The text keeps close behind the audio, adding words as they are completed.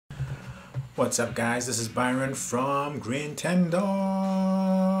What's up, guys? This is Byron from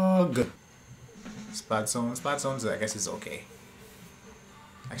Grintendog. Splat Zones, I guess it's okay.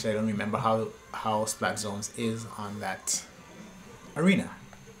 Actually, I don't remember how Splat Zones is on that arena.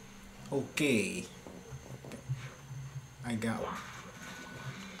 Okay. I got one.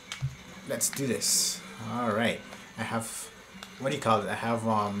 Let's do this. Alright. I have, what do you call it? I have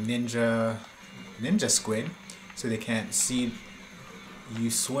ninja squid, so they can't see you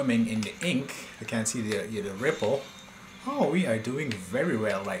swimming in the ink. They can't see the ripple. Oh, we are doing very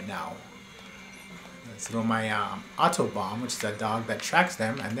well right now. Let's throw my Autobomb, which is a dog that tracks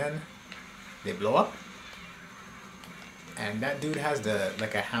them, and then they blow up. And that dude has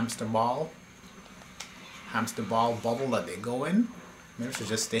like a hamster ball bubble that they go in. Maybe I should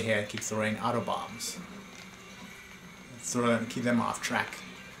just stay here and keep throwing Autobombs. Keep them off track.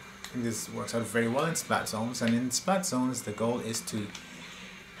 I think this works out very well in Splat Zones, and in Splat Zones the goal is to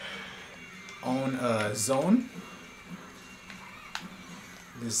own a zone,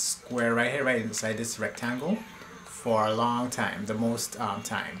 this square right here, right inside this rectangle, for a long time, the most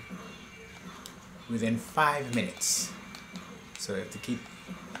time, within 5 minutes. So you have to keep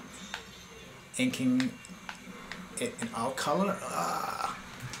inking it in all color.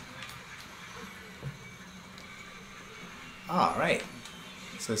 Alright,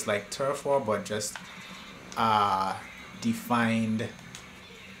 so it's like turf war, but just defined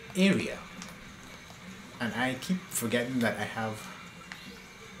area. And I keep forgetting that I have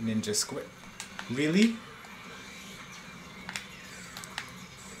ninja squid. Really?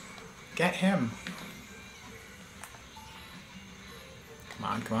 Get him. Come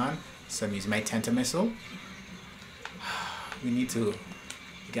on, come on. So I'm using my Tenta missile. We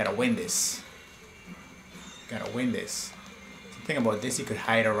gotta win this. Gotta win this. The thing about this, you could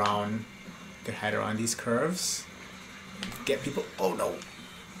hide around these curves. Get people. Oh no.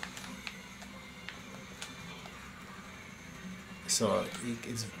 So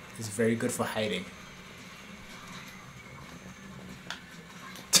it's very good for hiding.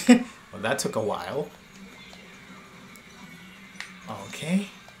 Well, that took a while. Okay.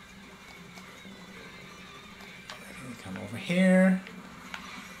 Come over here.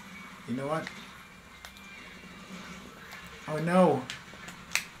 You know what? Oh no.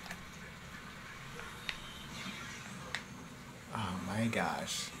 Oh my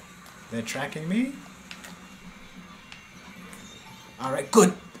gosh. They're tracking me? Alright,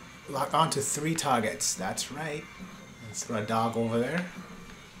 good. Lock on to 3 targets. That's right. Let's throw a dog over there.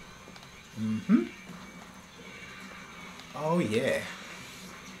 Oh yeah.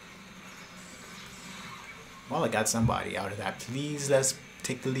 Well, I got somebody out of that. Please, let's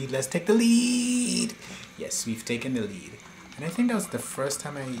take the lead. Let's take the lead. Yes, we've taken the lead. And I think that was the first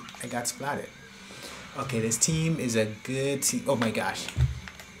time I got splatted. Okay, this team is a good team. Oh my gosh.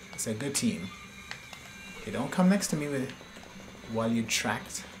 It's a good team. Okay, don't come next to me while you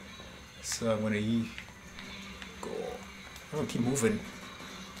tracked. So I'm gonna go. I'm gonna keep moving.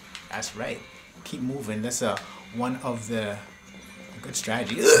 That's right. Keep moving. That's one of the good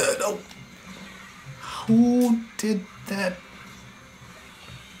strategies. No. Who did that?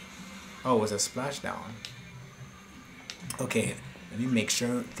 Oh, it was a splashdown. Okay, let me make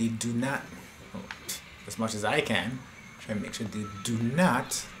sure they do not, as much as I can, try and make sure they do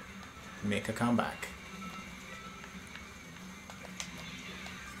not make a comeback.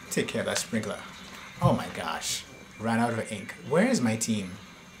 Take care of that sprinkler. Oh my gosh, ran out of ink. Where is my team?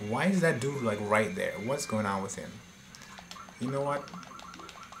 Why is that dude like right there? What's going on with him? You know what?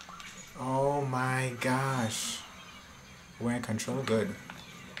 Oh my gosh. We're in control, good.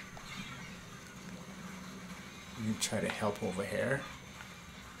 You try to help over here.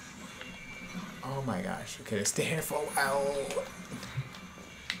 Oh my gosh. Okay, let's stay here for a while.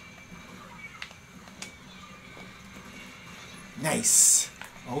 Nice.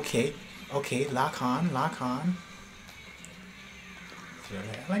 Okay. Okay, lock on, lock on. I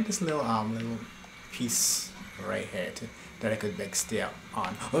like this little piece right here that I could like stay up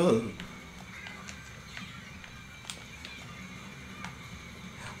on. Oh.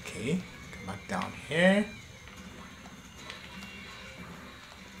 Okay, come back down here.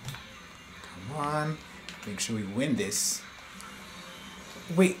 Come on, make sure we win this.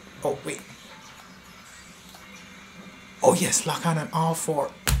 Wait, oh wait. Oh yes, lock on all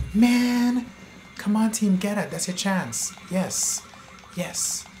 4. Man, come on team, get it. That's your chance. Yes,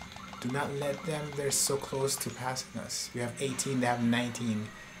 yes. Do not let them. They're so close to passing us. We have 18, they have 19.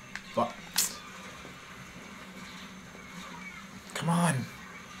 But come on.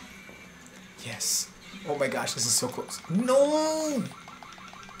 Yes. Oh my gosh, this is so close. No!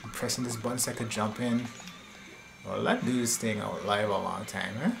 I'm pressing this button so I could jump in. Well, that dude is staying alive a long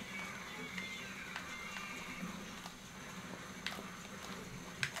time, huh?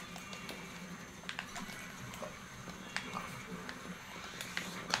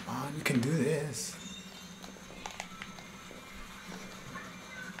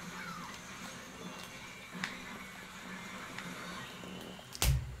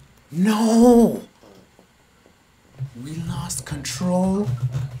 No! We lost control.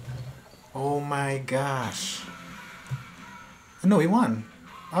 Oh my gosh. No, we won.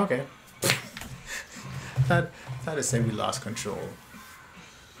 Okay. Thought it said we lost control.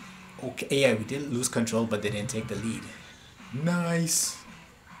 Okay, yeah, we did lose control, but they didn't take the lead. Nice.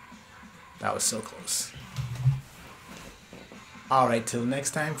 That was so close. Alright, till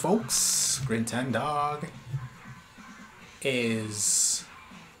next time, folks. Grintendog is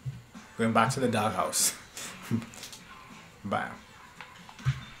going back to the doghouse. Bye.